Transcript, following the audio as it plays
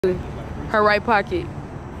Her right pocket.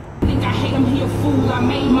 Think I hate him, he a fool. I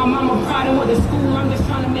made my mama proud and went to school. I'm just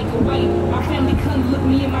trying to make a way. My family couldn't look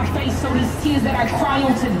me in my face, so these tears that I cry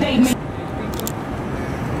on today, man.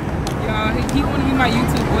 Y'all, he wanna be my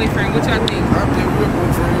YouTube boyfriend. What y'all think?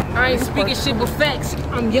 I ain't speaking shit but facts.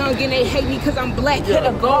 I'm young and they hate me cause I'm black. Hit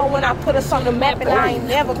a goal when I put us on the map and I ain't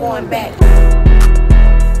never going back.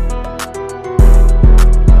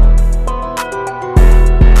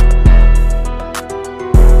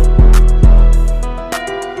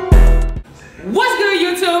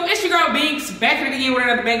 It's your girl Binks, back at it again with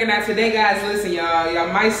another banger. Now today, guys, listen,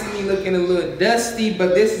 y'all might see me looking a little dusty,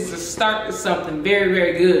 but this is a start to something very,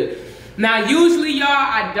 very good. Now, usually, y'all,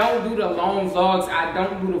 I don't do the long vlogs. I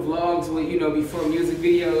don't do the vlogs with, before music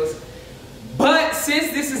videos. But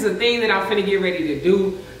since this is a thing that I'm finna get ready to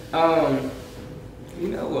do, welcome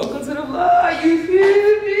to the vlog, you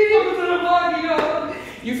feel me? Welcome to the vlog, y'all.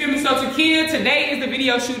 You feel me? So, Takia, today is the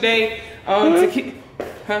video shoot day.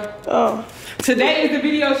 Today is the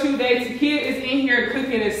video shoot day. Takia is in here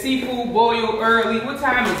cooking a seafood boil early. What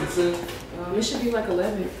time is it, sis? It should be like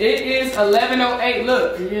 11. It is 11:08.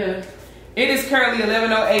 Look. Yeah. It is currently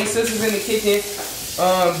 11:08. Sis is in the kitchen,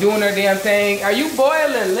 doing her damn thing. Are you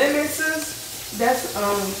boiling lemon, sis? That's for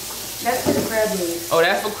the crab legs. Oh,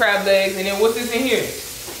 that's for crab legs. And then what's this in here?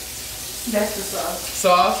 That's the sauce.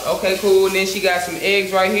 Sauce. Okay, cool. And then she got some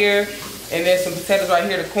eggs right here, and then some potatoes right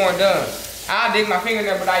here. The corn done. I'll dig my finger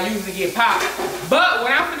there, but I usually get popped. But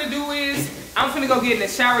what I'm finna do is, I'm finna go get in the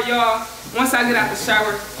shower, y'all. Once I get out the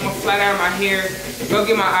shower, I'm gonna flat iron my hair, go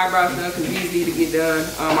get my eyebrows done, because these need to get done.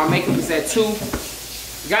 My makeup is at 2.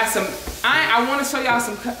 Got some, I wanna show y'all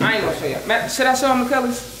some, I ain't gonna show y'all. Should I show them the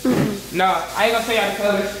colors? Mm-hmm. No, I ain't gonna show y'all the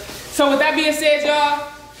colors. So with that being said, y'all,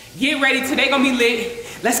 get ready. Today gonna be lit.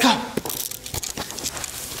 Let's go.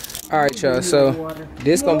 All right, y'all, so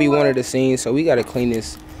this gonna be one of the scenes, so we gotta clean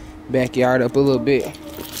this backyard up a little bit.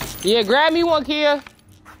 Yeah, grab me one, Kia.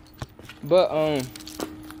 But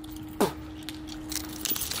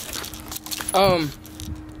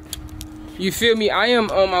you feel me? I am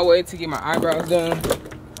on my way to get my eyebrows done.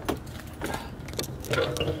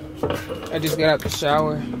 I just got out the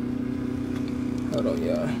shower. Hold on,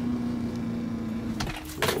 y'all.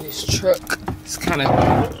 This truck, it's kind of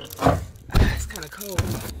cold.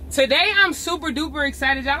 Today I'm super duper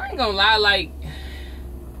excited. Y'all ain't gonna lie, like,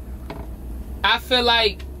 I feel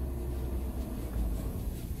like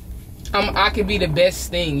I could be the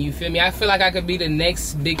best thing, you feel me? I feel like I could be the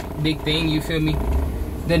next big thing, you feel me?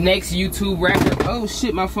 The next YouTube rapper. Oh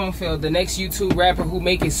shit, my phone fell. The next YouTube rapper who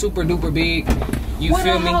make it super duper big. You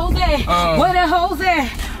feel me? Where the hoes at? Where the hoes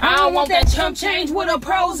at? I don't want that chump change with a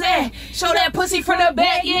pros at. Show that pussy from the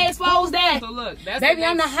back, yeah, expose that. So look, that's baby,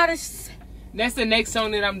 I'm the hottest. That's the next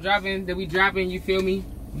song that we dropping, you feel me?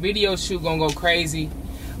 Video shoot gonna go crazy.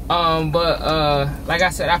 Like I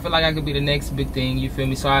said, I feel like I could be the next big thing, you feel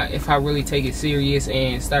me? So if I really take it serious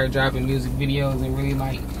and start dropping music videos and really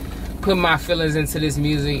like put my feelings into this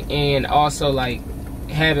music and also like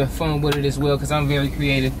having fun with it as well, because I'm very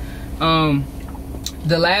creative. The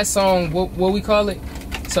last song, what we call it?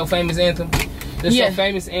 So Famous Anthem. The So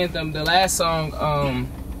Famous Anthem, the last song,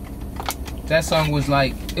 that song was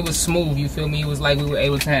like, it was smooth, you feel me? It was like we were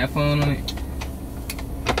able to have fun on it.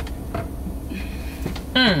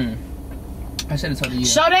 I should have told you.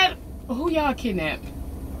 Show that. Who y'all kidnapped?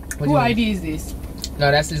 Who ID is this?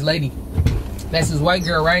 No, that's his lady. That's his white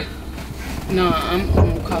girl, right? No, I'm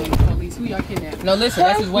gonna call the police. Who y'all kidnapped? No, listen,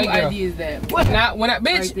 that's his white girl. Who ID is that? What? Now, when I,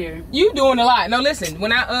 bitch, right there. You doing a lot. No, listen,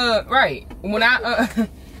 when I,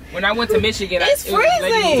 when I went to Michigan, it's freezing. It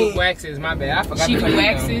was lady who do waxes. My bad, I forgot. She do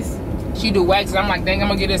waxes. She do waxes. I'm like, dang, I'm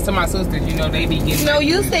gonna get this to my sisters. You know, they be getting. No,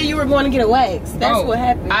 you said you were going to get a wax. That's what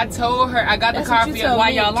happened. I told her I got the coffee. Why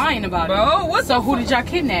y'all lying about it? Bro, what? So who did y'all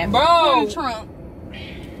kidnap? Bro, Trump.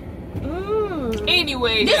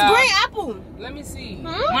 Anyway, this green apple. Let me see.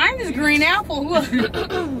 Mine is green apple.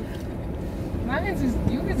 Mine is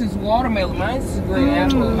yours is watermelon. Mine is green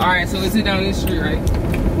apple. All right, so is it down this street, right?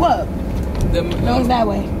 What? No, it's that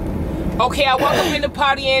way. Okay, I walk up in the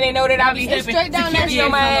party and they know that I be It's straight down that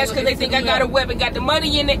on my ass because they think I got a weapon. Got the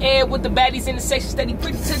money in the air with the baddies in the section. Steady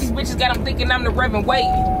pretty to these bitches. Got them thinking I'm the Reverend Wade.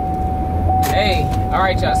 Hey, all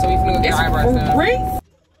right, y'all. So we finna go get our eyebrows done.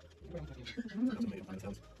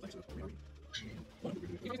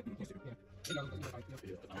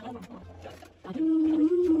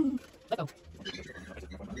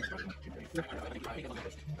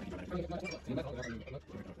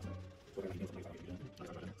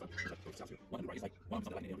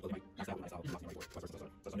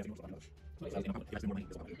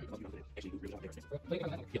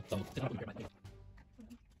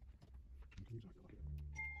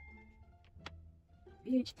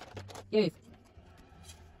 bitch. Yes.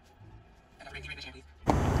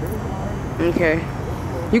 Okay.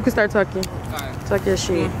 You can start talking. Alright. Talk your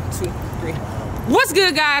shit. 1, 2, 3. What's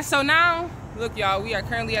good, guys? So now, look, y'all, we are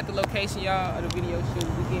currently at the location, y'all, of the video shoot.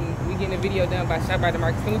 We getting a video done by Shot by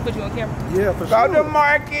DeMarcus. Can we put you on camera? Yeah, for sure. Go to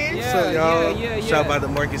Marcus. Yeah, So y'all, yeah. Shot by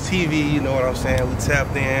DeMarcus TV, you know what I'm saying? We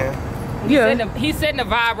tapped in. He's setting the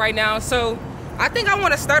vibe right now. So I think I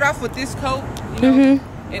want to start off with this coat, you know,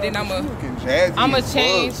 and then I'ma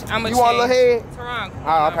change. You want a little head? Teron.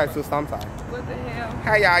 Oh, okay, so I'm sorry. What the hell?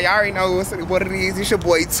 Hey, y'all already know what it is. It's your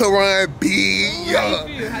boy Teron B. How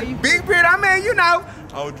you feel? How you feel? Big beard, I mean, you know.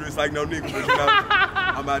 I don't dress like no nigga, but you know,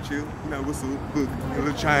 I'm out you. You know, what's up? Look, a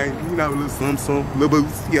little chain, you know, a little something, little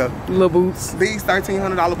boots, yeah. Little boots. These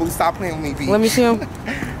 $1,300 boots. Stop playing with me, B. Let me see them.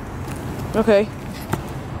 Okay.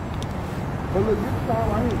 But look, this is all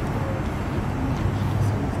right here.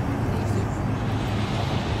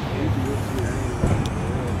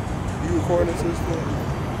 You recording this stuff?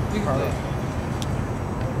 You can play.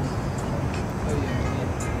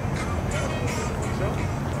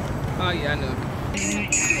 Oh yeah, I know.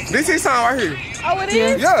 This is song right here. Oh, it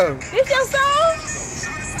is? Yeah. This your song?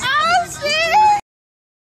 Oh, shit!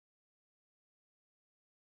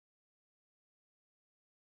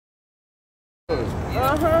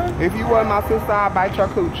 If you want my sister, I'll bite your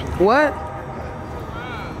coochie. What?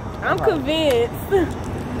 I'm convinced.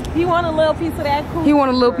 He want a little piece of that cool. He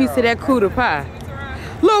want a little piece of that cooter pie.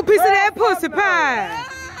 Little piece of that pussy pie.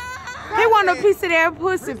 He want a piece of that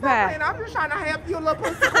pussy pie. I'm just trying to help you a little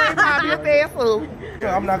pussy cream pie, your fast food.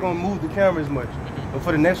 I'm not gonna move the camera as much. But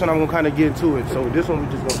for the next one, I'm gonna kind of get into it. So this one,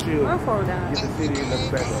 we just gonna chill. My phone down. Get the city in the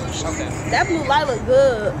background. Okay. That blue light look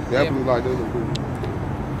good. That blue light does look good.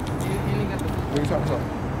 What you talking about?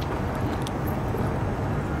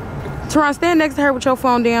 Teron, stand next to her with your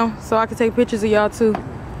phone down so I can take pictures of y'all too.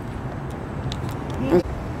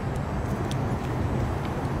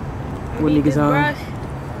 What niggas on? No,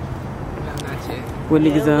 not yet. What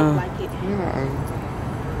niggas on? Like it.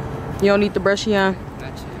 Yeah. You don't need the brush, on. Not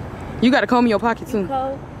yet. You got a comb in your pocket too. You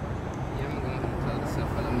cold? Yeah, I'm gonna tell the stuff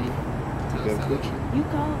follow me. Tell That the coochie. You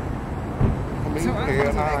cold? I mean,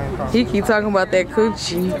 hell nah, I ain't talking. He keep talking about that coochie.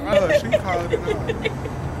 She called it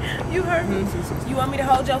out. You heard me? You want me to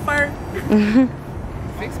hold your fur?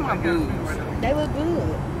 Fix my boobs. They look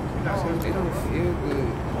good. They don't feel good.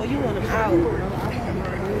 Oh, you want them out.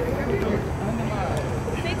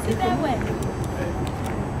 Fix it that way.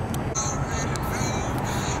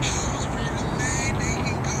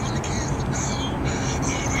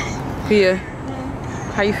 Pia,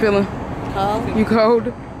 how you feeling? Cold? You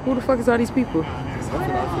cold? Who the fuck is all these people?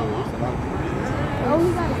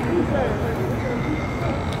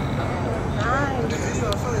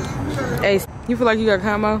 Hey, you feel like you got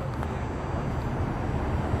camo?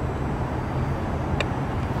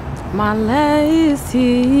 My last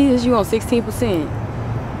tears. You on 16%.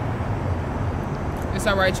 It's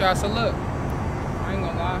alright, y'all. So look, I ain't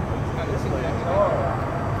gonna lie. It's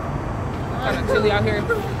kind of chilly out here.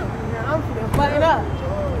 I'm finna fuck it up.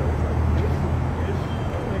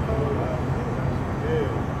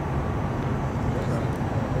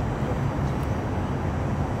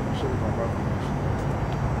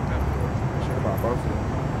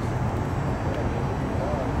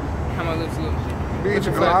 How my lips look? Bitch,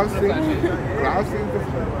 glossy. Glossy.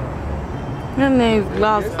 Her name's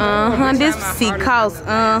Gloss. This C cost.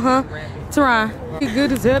 Teron, you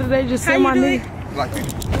good as hell today. Just say my name. Like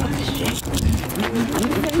it.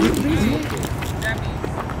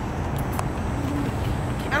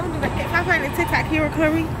 I don't do that. If I find a TikTok here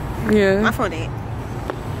recovery, Yeah. my phone dead.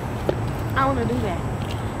 I want to do that.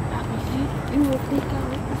 You will think I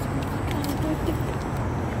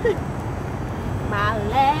my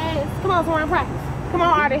legs. Come on, Teron, practice. Come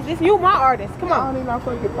on, artist. This you, my artist. Come on.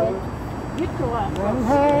 Get to us.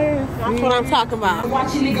 That's what I'm talking about.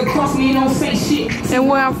 Watch a nigga cross me and don't say shit. And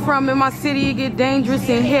where I'm from in my city, it get dangerous.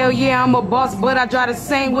 And hell yeah, I'm a boss, but I drive the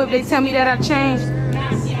same whip. They tell me that I changed.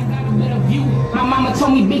 Now see, I got a better view. My mama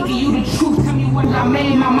told me, Binky, you the truth. Tell me what I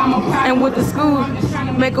made. My mama proud. And with the school,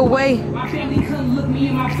 make a way. My family couldn't look me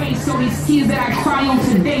in my face, so these tears that I cry on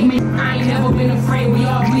today, man, I ain't never been afraid. We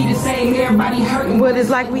all bleed the same, everybody hurting. But it's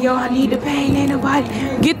like we all need the pain. Ain't nobody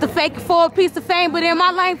get the fake for a piece of fame. But in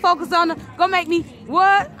my lane, focus on the go make me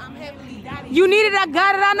what? You need it, I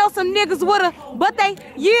got it. I know some niggas with her, but they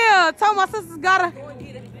told my sisters gotta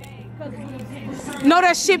know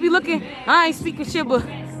that shit be looking. I ain't speaking shit, but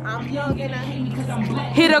I'm young and I hate because I'm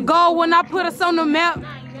black. hit a goal when I put us on the map.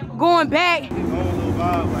 Going back.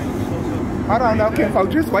 Hold on, no, Kim,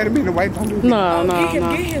 folks. Just wait a minute. Wait, don't do it. No. Start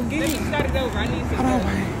it over. I need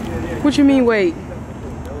some. What you mean, wait?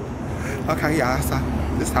 Okay, y'all, so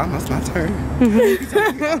this time it's my turn.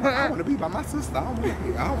 I want to be by my sister. I want to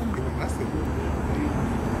be by my sister.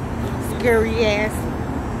 Scary ass.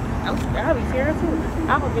 I'll be scared too.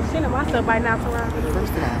 I would be shitting myself by now, Teron.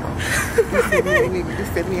 First of all, this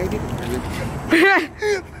 78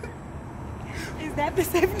 Is that the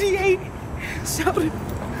 78? Show it.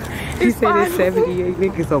 He said there's 78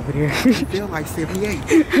 niggas over there. I feel like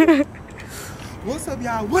 78. What's up,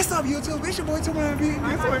 y'all? What's up, YouTube? It's your boy Teron, B.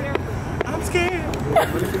 I'm scared.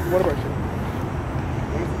 What about you?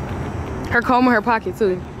 Her comb in her pocket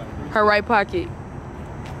too. Her right pocket.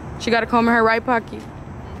 She got a comb in her right pocket.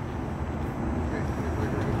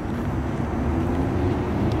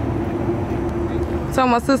 So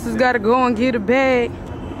my sister's gotta go and get a bag.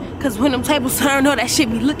 Cause when them tables turn, that shit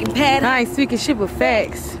be looking bad. I ain't speaking shit but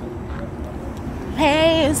facts.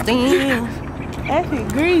 Hands down. That shit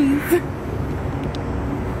grease.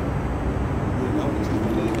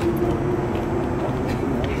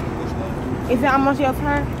 Is it almost your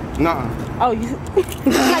turn? Nah. Oh, you.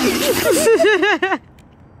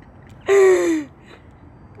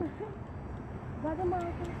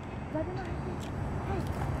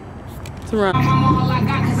 Teron. My mama all I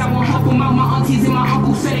got, cause I won't help them out. My aunties and my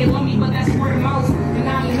uncles say they love me, but that's word of mouth. And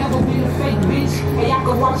I ain't never been a fake bitch. Hey, y'all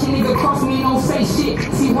can watch a nigga cross me and don't say shit.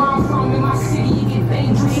 See where I'm from in my city, you get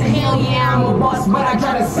dangerous. And hell yeah, I'm a boss, but I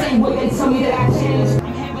try to say what they tell me that I changed.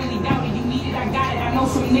 I'm heavily doubted, you need it, I got it. I know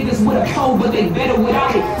some niggas with a pole, but they better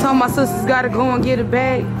without it. Told my sister's gotta go and get a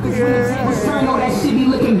bag. Cause when the tables turn, that shit be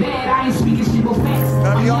looking bad. I ain't speaking shit but facts.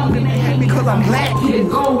 I'm young and they hate me cause I'm black. Hit it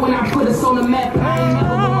go when I put us on the map. I ain't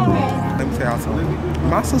never going back. Let me tell y'all something.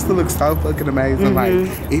 My sister looks so fucking amazing. Like,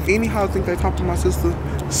 if any hoes think they talking to my sister,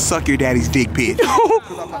 suck your daddy's dick, bitch.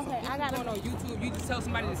 Okay, I got on YouTube. You just tell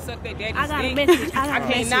somebody to suck their daddy's dick. I got a message. I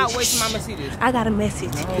cannot wait till mama see this. I got a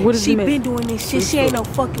message. What is She the been doing this shit. She ain't no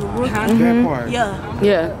fucking rookie. That part. Yeah.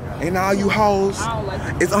 Yeah. And all you hoes,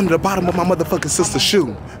 it's under the bottom of my motherfucking sister's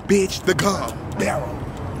shoe. Bitch, the gum.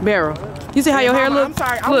 Barrel. You see how your hair Mama, look? I'm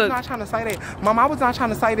sorry, I was not trying to say that. Mama, I was not trying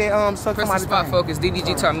to say that, suck Press the somebody's spot thing. focus.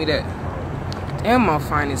 DDG taught me that. Damn, I'm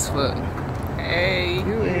fine as fuck. Hey.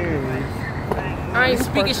 I ain't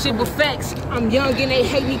speaking shit but facts. I'm young and they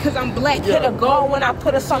hate me cause I'm black. Hit a goal when I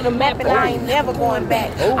put us on the map and I ain't never going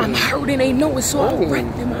back. I'm hurt and they know it, so I'm ready.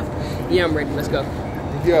 Yeah, I'm ready. Let's go.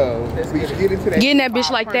 Yo, we get into that. Get in that bitch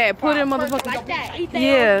like that. Put them motherfuckers Like that. Eat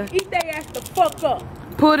they ass the fuck up.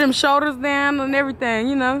 Put them shoulders down and everything,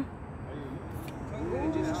 you know.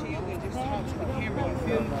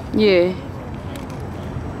 Yeah.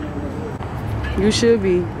 You should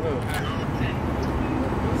be.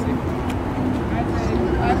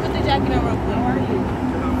 Alright, put the jacket on real quick.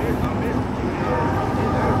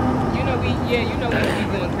 You know we be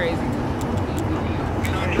going crazy.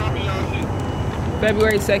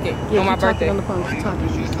 February 2nd, on my birthday. On the phone. Keep talking.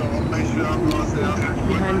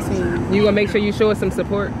 Behind the scenes. You gonna make sure you show us some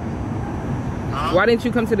support? Why didn't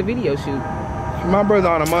you come to the video shoot? My brother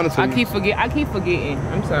on a monitor. I keep forgetting.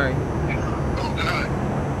 I'm sorry.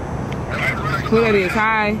 Who that is?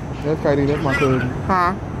 Hi. That's crazy. That's my cousin.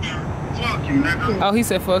 Huh? Fuck you, nigga. Oh, he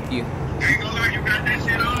said fuck you. Ain't gonna lie, you got that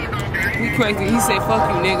shit on, though, gang. He crazy. He said fuck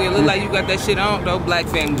you, nigga. It look like you got that shit on, though. Black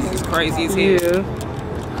families is crazy as hell.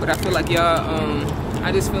 Yeah. But I feel like y'all,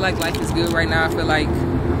 I just feel like life is good right now. I feel like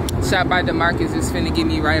Shot by DeMarcus is finna get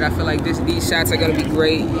me right. I feel like these shots are gonna be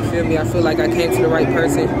great. You feel me? I feel like I came to the right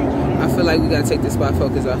person. I feel like we gotta take the spot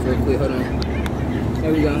focus off real quick. Hold on.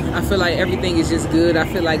 There we go. I feel like everything is just good. I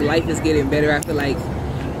feel like life is getting better. I feel like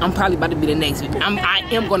I'm probably about to be the next. I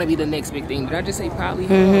am gonna be the next big thing. Did I just say probably?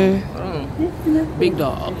 Hold on. Big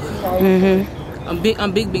dog. I'm big to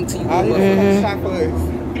you. Shot for us.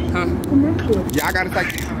 Huh? Yeah, I gotta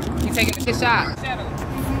take. You taking a shot?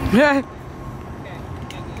 Yeah.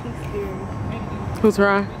 Who's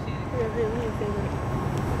wrong?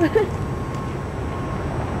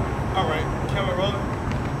 All right, camera rolling.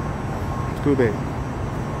 Do that.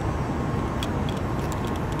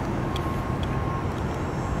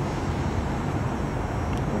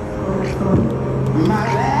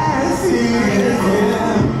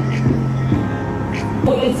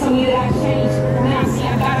 But they tell me that I changed. Now see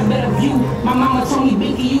I got a better view. My mama told me,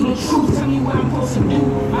 Binky, you the truth. Tell me what I'm supposed to do.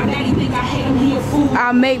 My daddy think I hate him, he a fool.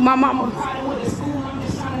 I make my mama. I'm just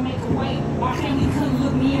trying to make a way. My family couldn't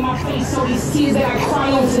look me in my face. So these tears that I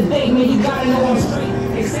cry on today, man, you gotta know I'm straight.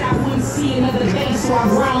 They said I wouldn't see another day, so I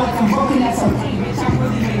grind like I'm broken, that's okay. Bitch, I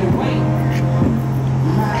really made a way.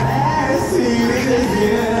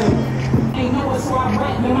 Ain't know it, so I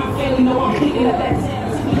rap, man, my family know I'm picking up that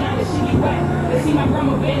tab. To be honest, she be whack. They see my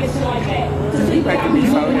grandma bad and shit like that. To think that I be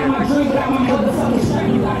living out my dream without my motherfucking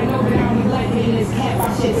strength. You gotta know that I'm black in this cap. I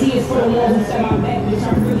shed tears for the ones who set my back, bitch.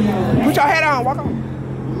 I'm really on. Put your head on, walk on. Put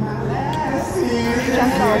your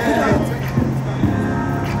head on, put your head on.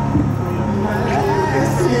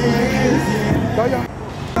 Go, y'all.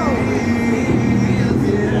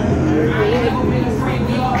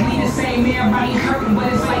 Everybody hurting,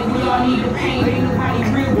 but it's like we all need the pain. Ain't nobody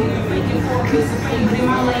real. We're faking for a piece of fame, but in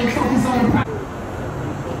my lane, focus on the problem.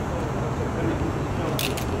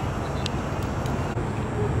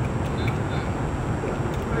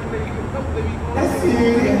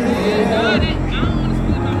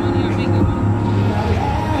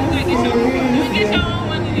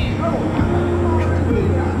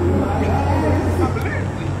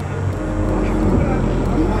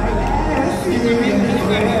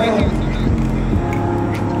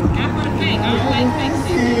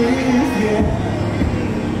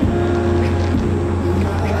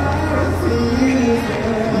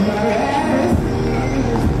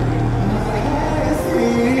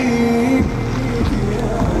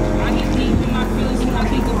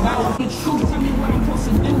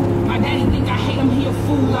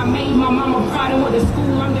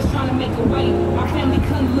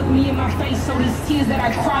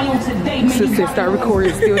 Sister, start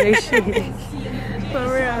recording still they shit. For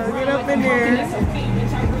real, get up in there.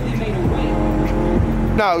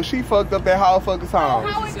 No, she fucked up that whole fucking song.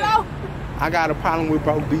 How it go? I got a problem with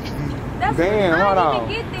broke bitches. That's Damn, hold I on.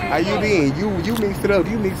 didn't even get there How you yet. been? You mixed it up.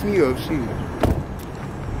 You mixed me up, shit.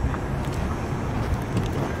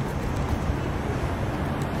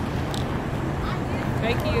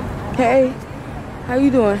 Thank you. Hey, how you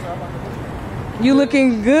doing? You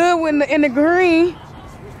looking good in the green.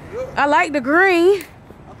 I like the green.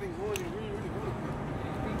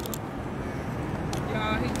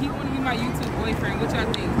 Y'all, he want to be my YouTube boyfriend. What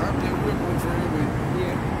y'all think? I'm your real boyfriend, but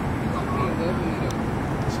Yeah. He gonna be in love with me though.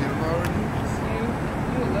 shit, I'm already.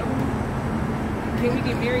 You in love with me? Can we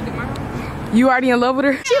get married tomorrow? You already in love with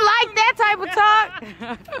her? She like that type of talk. You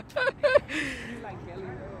like belly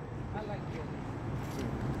rub? I like belly.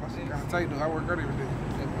 My shit kinda tight though. I work out every day.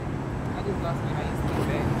 I just lost weight. I used to be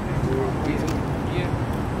fat. Yeah.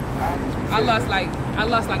 I lost like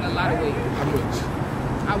a lot of weight. How much?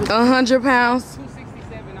 I was 100 pounds.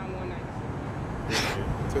 267. I'm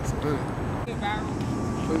 197. Took some money. Went viral.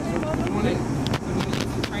 When they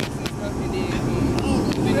some pranks and stuff, and then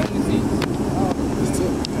been in the scene. It's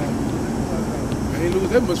tough. I ain't lose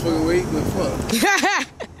that much fucking weight, but fuck.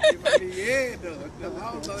 Yeah, though.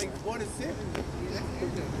 I was like 47.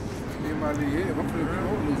 In my league, yeah, I'm pretty good.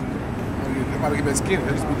 I'm losing. I'm about to get back skinny.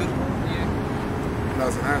 That just be good. Yeah. When I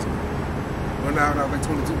was in high school. Well, now I was like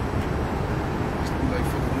 22. Just be like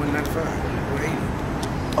fucking 195,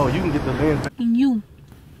 180. Oh, you can get the lens. And you.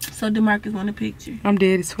 So DeMarcus want a picture. I'm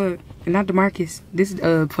dead as fuck. And not DeMarcus. This is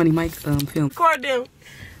Funny Mike film. Record them.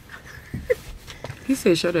 He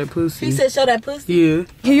said show that pussy. He said show that pussy. Yeah.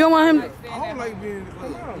 You don't want him, I don't like being in the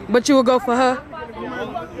club. but you would go for her?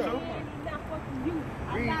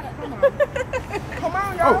 Come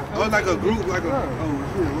on, y'all. Oh, like a group, like a.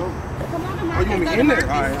 Oh, shit, well. Oh, you want me in there? All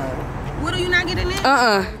right, all right. What do you not getting in?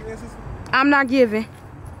 I'm not giving.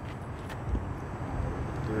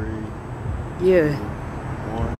 3. Yeah.